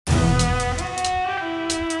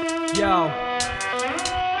Yo,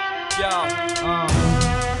 yo,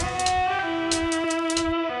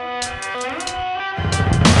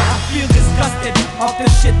 I feel disgusted of the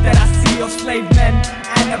shit that I see of slave men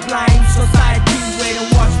and a blind society. Wait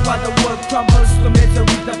and watch while the world crumbles to misery.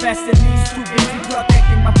 The best in me's too busy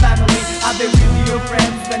protecting my family. Are they really your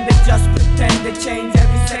friends when they just pretend? They change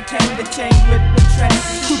every second, they change with the trend.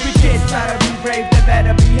 Stupid kids try to be brave, they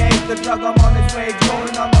better behave. The drug I'm on its way,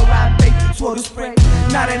 going on the rampage, swore to spray.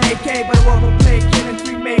 Not an AK, but a rubber plate, killing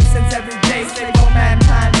Freemasons every day, slave for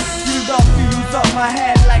mankind. Used up to use up my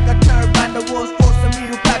head like a turbine. The world's forcing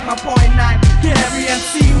me to pack my .9. Kill every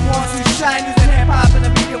MC who wants to shine, using hip-hop and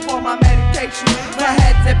the media for my meditation. My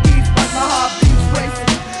head's at peace, but my heart beats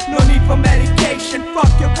racing. No need for medication,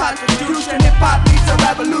 fuck your constitution. Hip-hop needs a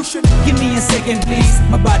revolution. Give me a second please,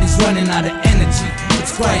 my body's running out of energy.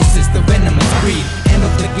 It's Crysis, the venomous breed. End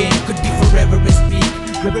of the game could be forever as peak.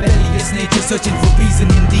 Rebellious nature searching for reason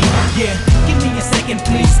indeed. Yeah, give me a second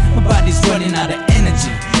please, my body's running out of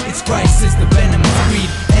energy. It's Crysis, the venomous breed.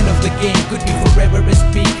 End of the game could be forever as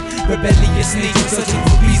peak. Rebellious nature searching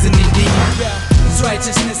for reason indeed. Yeah, it's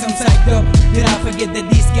righteousness, I'm psyched up. Did I forget that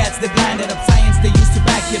these cats, they blinded up science, they used to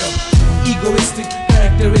back it up. Egoistic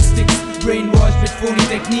characteristics, brainwashed with phony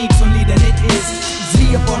techniques, only then it is.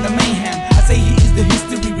 Z upon the mayhem, I say he is the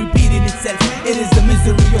history repeating itself. It is the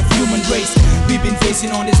misery of human race we've been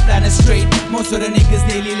facing on this planet straight. Most of the niggas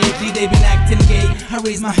daily lately, they've been acting gay. I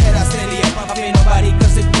raise my head, I steady up, I pay nobody,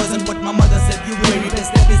 cause it wasn't what my mother said. You very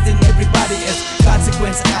best that is in everybody else.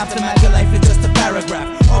 Consequence, aftermath, your life is just a paragraph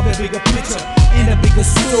of a bigger picture, in a bigger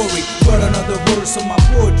story. But another verse of my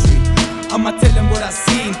poetry, I'ma tell them what I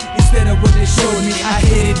seen instead of what they showed me. I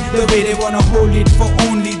hate it, the way they wanna hold it for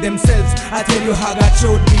only themselves. I tell you how God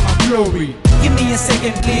showed me my glory. Give me a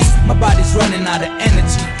second please, my body's running out of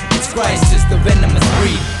energy. It's Crysis, the venomous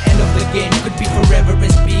breed. End of the game could be forever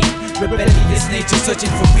as peak. Rebellious nature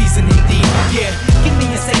searching for reason indeed. Yeah, give me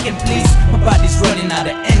a second please, my body's running out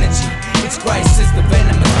of energy. It's Crysis, the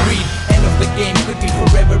venomous breed. End of the game could be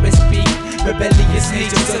forever as peak. Rebellious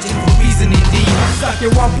nature searching for reason indeed. Stuck in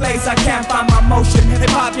one place, I can't find my motion.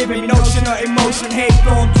 Hip-hop giving me notion of emotion. Hate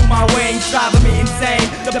blown through my veins, driving me insane.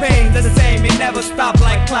 The pain's the same, it never stop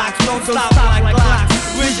like clocks. Don't stop like clocks.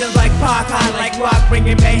 Visions like park, high like rock,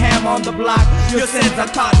 bringing mayhem on the block. Your sins are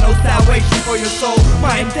caught, no salvation for your soul.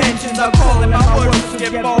 My intentions are cold and my words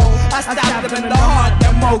get bold. I stab them in the heart,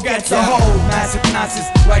 then Mo gets a hold. Mass hypnosis,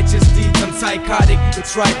 righteous deeds, I'm psychotic.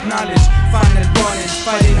 It's right knowledge, final burning,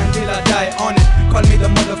 fighting until I die on it. Call me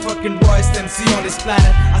the motherfucking worst MC on this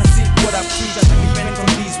planet. I seek what I preach, I believe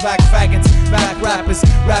from these back faggots, back rappers,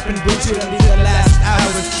 rapping Boucher until the last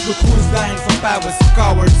hours. Look who's dying for powers,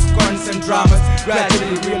 cowards, guns and dramas.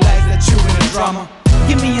 Gradually realize that you're in a drama.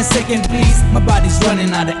 Give me a second please, my body's running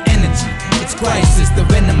out of energy. It's Crysis, the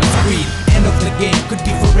venomous breed. End of the game could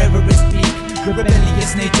be forever as peak.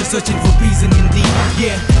 Rebellious nature searching for reason indeed.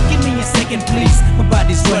 Yeah, give me a second please, my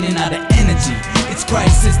body's running out of energy. It's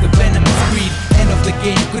Crysis, the venomous breed. End of the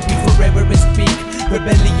game could be forever as peak.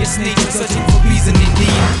 Rebellious nature searching for reason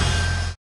indeed.